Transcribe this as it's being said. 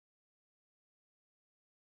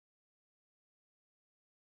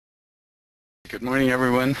Good morning,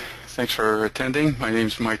 everyone. Thanks for attending. My name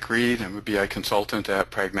is Mike Reed. I'm a BI consultant at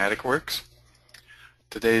Pragmatic.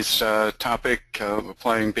 Today's topic,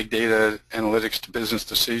 applying big data analytics to business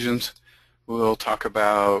decisions. We'll talk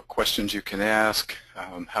about questions you can ask,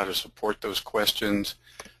 how to support those questions.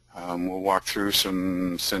 We'll walk through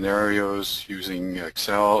some scenarios using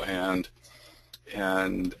Excel and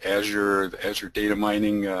Azure data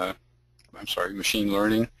mining, machine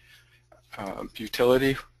learning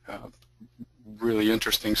utility. Really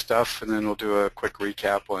interesting stuff, and then we'll do a quick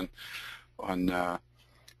recap on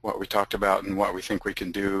what we talked about and what we think we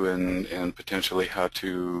can do, and potentially how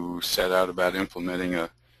to set out about implementing a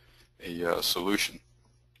solution.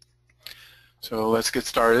 So let's get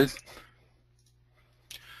started.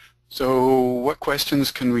 So what questions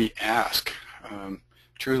can we ask?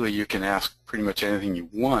 Truly, you can ask pretty much anything you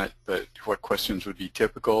want, but what questions would be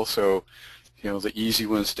typical? So, the easy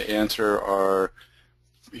ones to answer are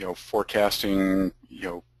forecasting,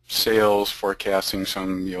 sales, forecasting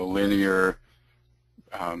some, linear,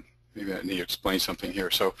 maybe I need to explain something here.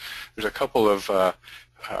 So there's a couple of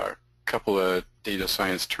data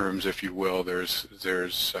science terms, if you will. There's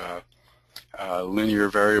linear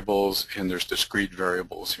variables and there's discrete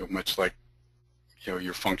variables, much like,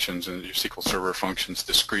 your functions and your SQL Server functions.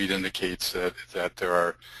 Discrete indicates that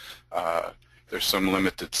there's some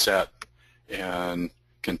limited set, and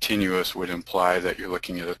continuous would imply that you're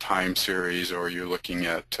looking at a time series or you're looking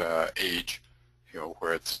at age,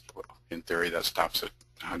 where it's, in theory, that stops at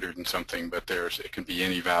 100 and something, but it can be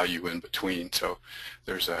any value in between. So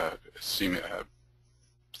there's a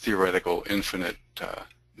theoretical infinite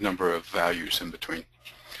number of values in between.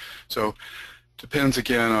 So depends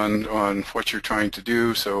again on what you're trying to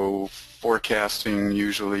do. So forecasting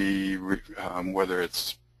usually, whether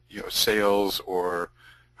it's sales or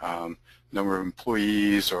number of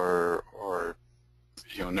employees or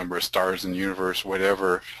number of stars in the universe,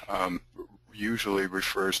 whatever, usually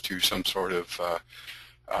refers to some sort of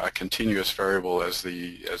continuous variable as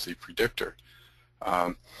the predictor.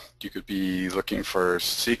 You could be looking for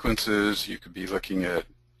sequences. You could be looking at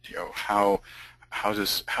how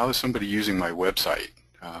is somebody using my website.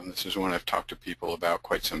 This is one I've talked to people about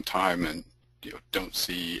quite some time and don't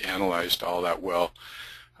see analyzed all that well.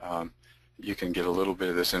 You can get a little bit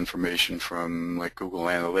of this information from like Google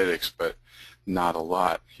Analytics, but not a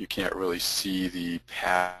lot. You can't really see the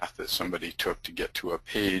path that somebody took to get to a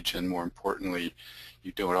page, and more importantly,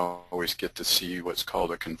 you don't always get to see what's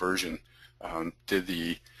called a conversion. Did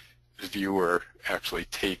the viewer actually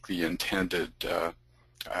take the intended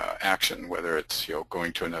action, whether it's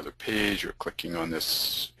going to another page or clicking on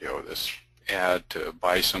this this ad to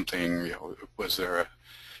buy something? Was there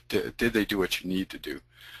did they do what you need to do?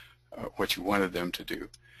 What you wanted them to do.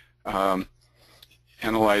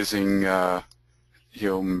 Analyzing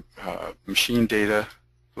machine data,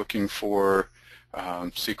 looking for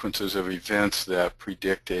sequences of events that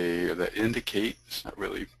predict that indicate. It's not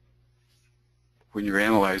really, when you're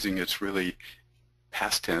analyzing, it's really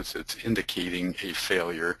past tense. It's indicating a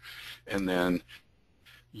failure, and then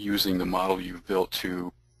using the model you've built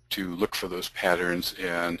to look for those patterns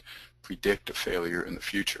and predict a failure in the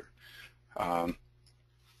future.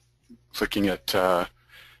 Looking at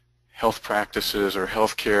health practices or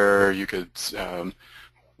healthcare, you could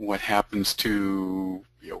what happens to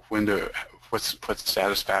what's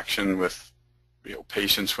satisfaction with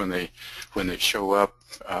patients when they show up,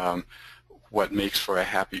 what makes for a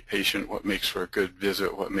happy patient, what makes for a good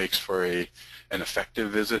visit, what makes for an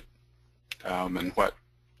effective visit, and what,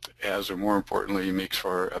 or more importantly, makes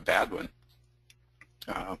for a bad one.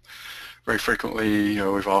 Very frequently,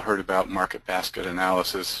 we've all heard about market basket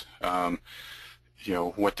analysis.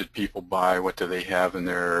 What did people buy? What do they have in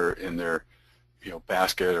their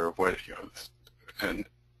basket, or what? And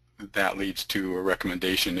that leads to a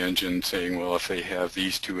recommendation engine saying, well, if they have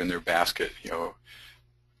these two in their basket,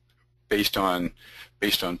 based on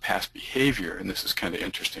past behavior. And this is kind of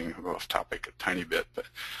interesting. I'll go off topic a tiny bit, but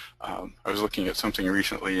I was looking at something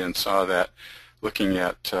recently and saw that looking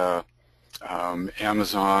at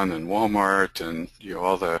Amazon and Walmart and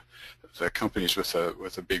all the companies with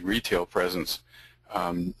a big retail presence,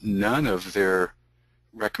 none of their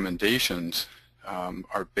recommendations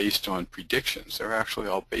are based on predictions. They're actually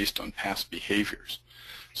all based on past behaviors.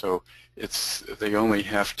 So they only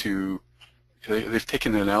have to. They've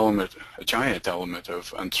taken a giant element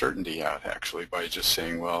of uncertainty out, actually, by just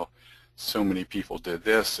saying, well, so many people did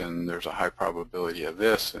this, and there's a high probability of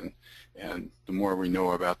this, and the more we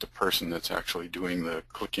know about the person that's actually doing the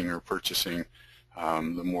clicking or purchasing,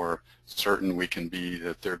 the more certain we can be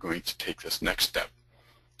that they're going to take this next step.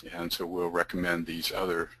 And so we'll recommend these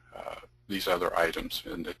other items,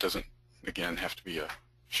 and it doesn't again have to be a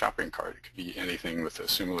shopping cart. It could be anything with a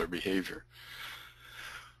similar behavior.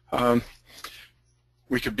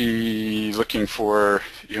 We could be looking for,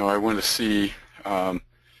 I want to see, I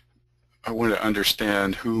want to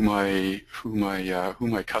understand who my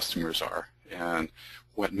customers are and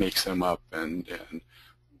what makes them up, and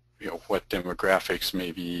what demographics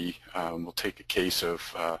maybe. We'll take a case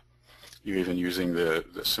of you even using the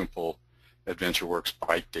simple AdventureWorks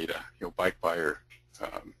bike data, bike buyer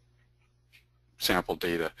sample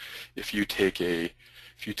data. If you take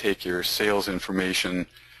your sales information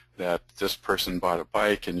that this person bought a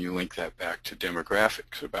bike, and you link that back to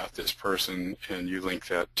demographics about this person, and you link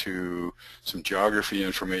that to some geography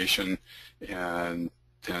information, and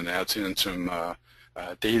then adds in some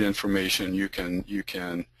data information, you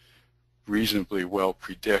can reasonably well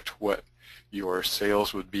predict what your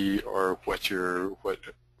sales would be, or what you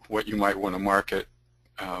might want to market,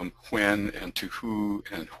 when and to who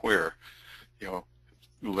and where,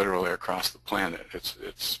 literally across the planet.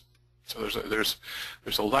 So there's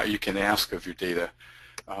a lot you can ask of your data.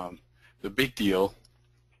 The big deal,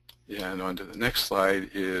 and on to the next slide,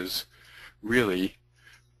 is really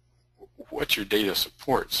what your data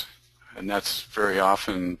supports, and that's very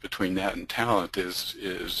often, between that and talent,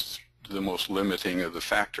 is the most limiting of the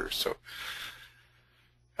factors. So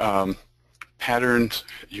patterns,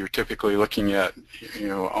 you're typically looking at,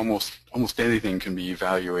 almost anything can be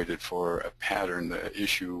evaluated for a pattern. The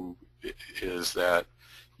issue is that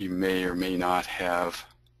you may or may not have,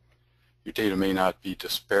 your data may not be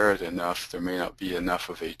disparate enough, there may not be enough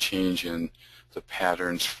of a change in the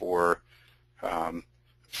patterns for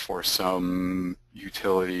some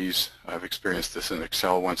utilities. I've experienced this in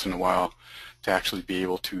Excel once in a while, to actually be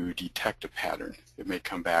able to detect a pattern. It may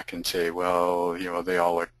come back and say, well, they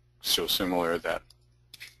all look so similar that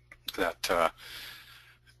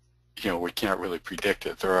we can't really predict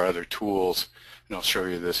it. There are other tools, and I'll show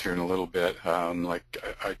you this here in a little bit. Like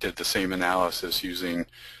I did the same analysis using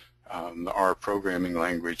the R programming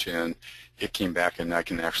language, and it came back, and I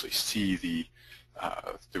can actually see the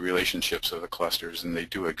relationships of the clusters, and they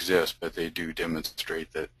do exist, but they do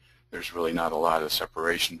demonstrate that there's really not a lot of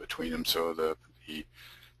separation between them. So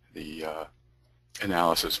the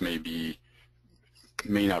analysis may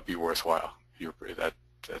not be worthwhile.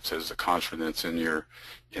 That says the confidence in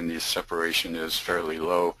the separation is fairly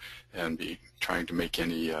low, and trying to make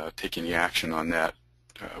take any action on that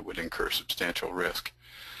would incur substantial risk.